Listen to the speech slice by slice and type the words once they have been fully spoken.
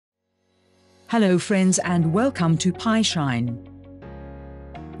Hello friends and welcome to PyShine.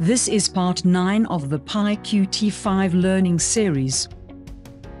 This is part 9 of the PytQt5 learning series.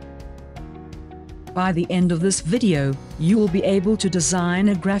 By the end of this video, you will be able to design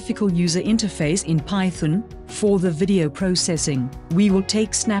a graphical user interface in Python for the video processing. We will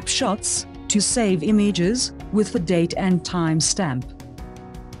take snapshots to save images with the date and time stamp.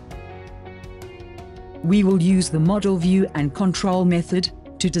 We will use the model view and control method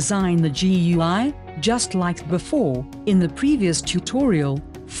to design the GUI, just like before, in the previous tutorial,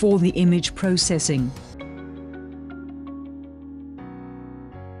 for the image processing.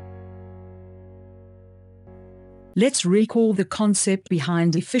 Let's recall the concept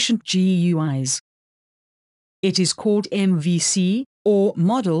behind efficient GUIs. It is called MVC, or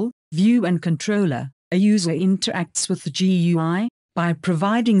Model, View and Controller. A user interacts with the GUI by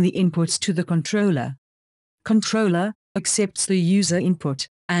providing the inputs to the controller. Controller accepts the user input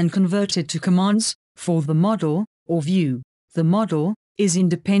and converts it to commands for the model or view. The model is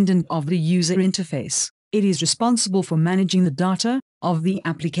independent of the user interface. It is responsible for managing the data of the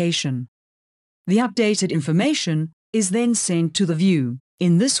application. The updated information is then sent to the view.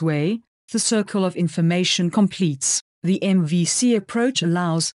 In this way, the circle of information completes. The MVC approach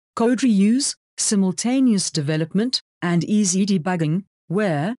allows code reuse, simultaneous development, and easy debugging,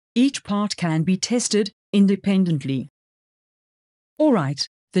 where each part can be tested independently. Alright,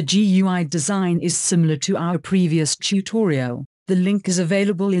 the GUI design is similar to our previous tutorial. The link is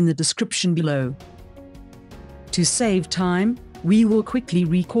available in the description below. To save time, we will quickly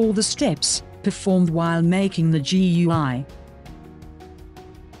recall the steps performed while making the GUI.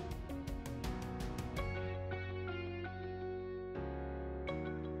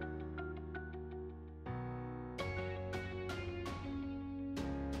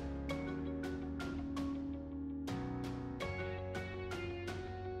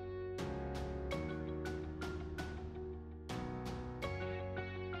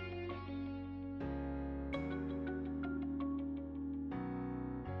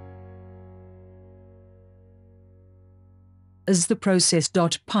 As the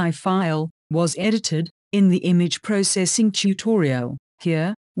process.py file was edited in the image processing tutorial,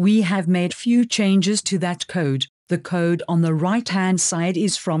 here we have made few changes to that code. The code on the right-hand side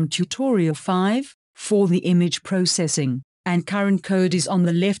is from tutorial 5 for the image processing, and current code is on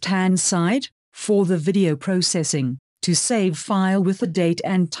the left-hand side for the video processing. To save file with the date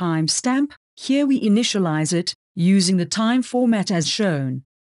and time stamp, here we initialize it using the time format as shown.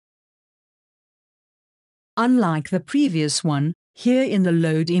 Unlike the previous one, here in the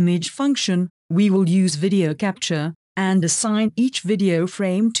load image function, we will use video capture and assign each video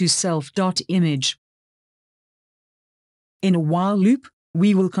frame to self.image. In a while loop,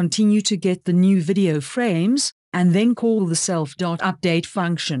 we will continue to get the new video frames and then call the self.update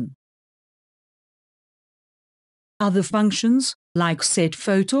function. Other functions, like set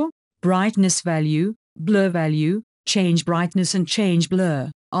photo, brightness value, blur value, change brightness and change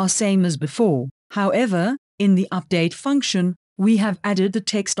blur, are same as before. However, in the update function, we have added the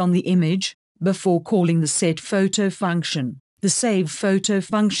text on the image before calling the set photo function. The save photo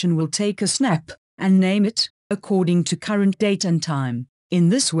function will take a snap and name it according to current date and time. In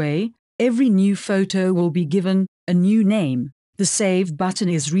this way, every new photo will be given a new name. The save button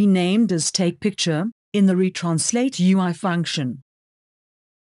is renamed as take picture in the retranslate UI function.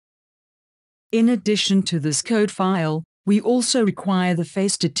 In addition to this code file, we also require the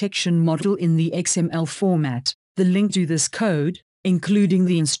face detection model in the XML format. The link to this code, including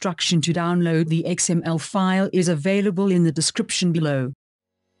the instruction to download the XML file, is available in the description below.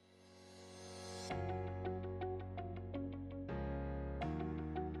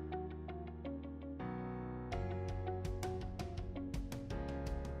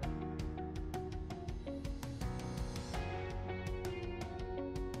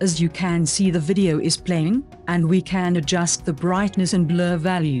 As you can see, the video is playing, and we can adjust the brightness and blur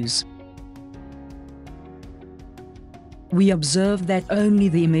values. We observe that only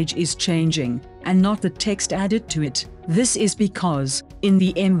the image is changing, and not the text added to it. This is because, in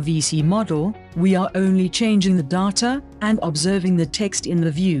the MVC model, we are only changing the data and observing the text in the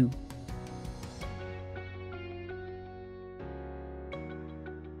view.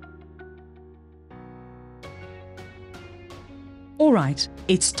 Alright,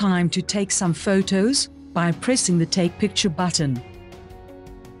 it's time to take some photos by pressing the Take Picture button.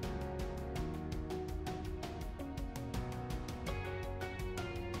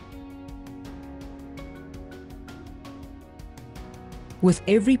 With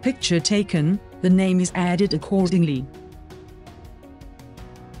every picture taken, the name is added accordingly.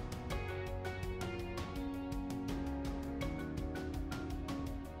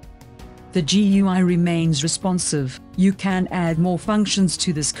 The GUI remains responsive. You can add more functions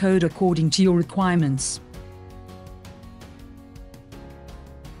to this code according to your requirements.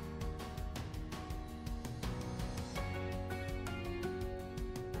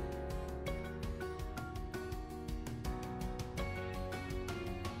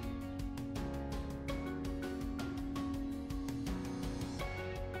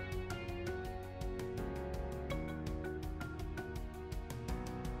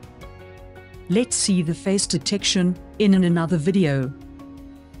 Let's see the face detection in another video.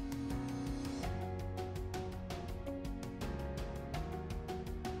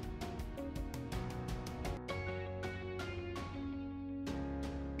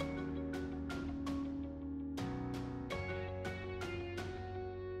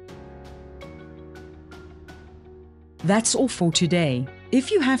 That's all for today.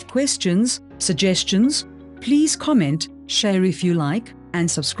 If you have questions, suggestions, please comment, share if you like, and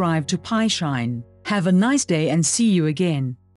subscribe to PyShine. Have a nice day and see you again.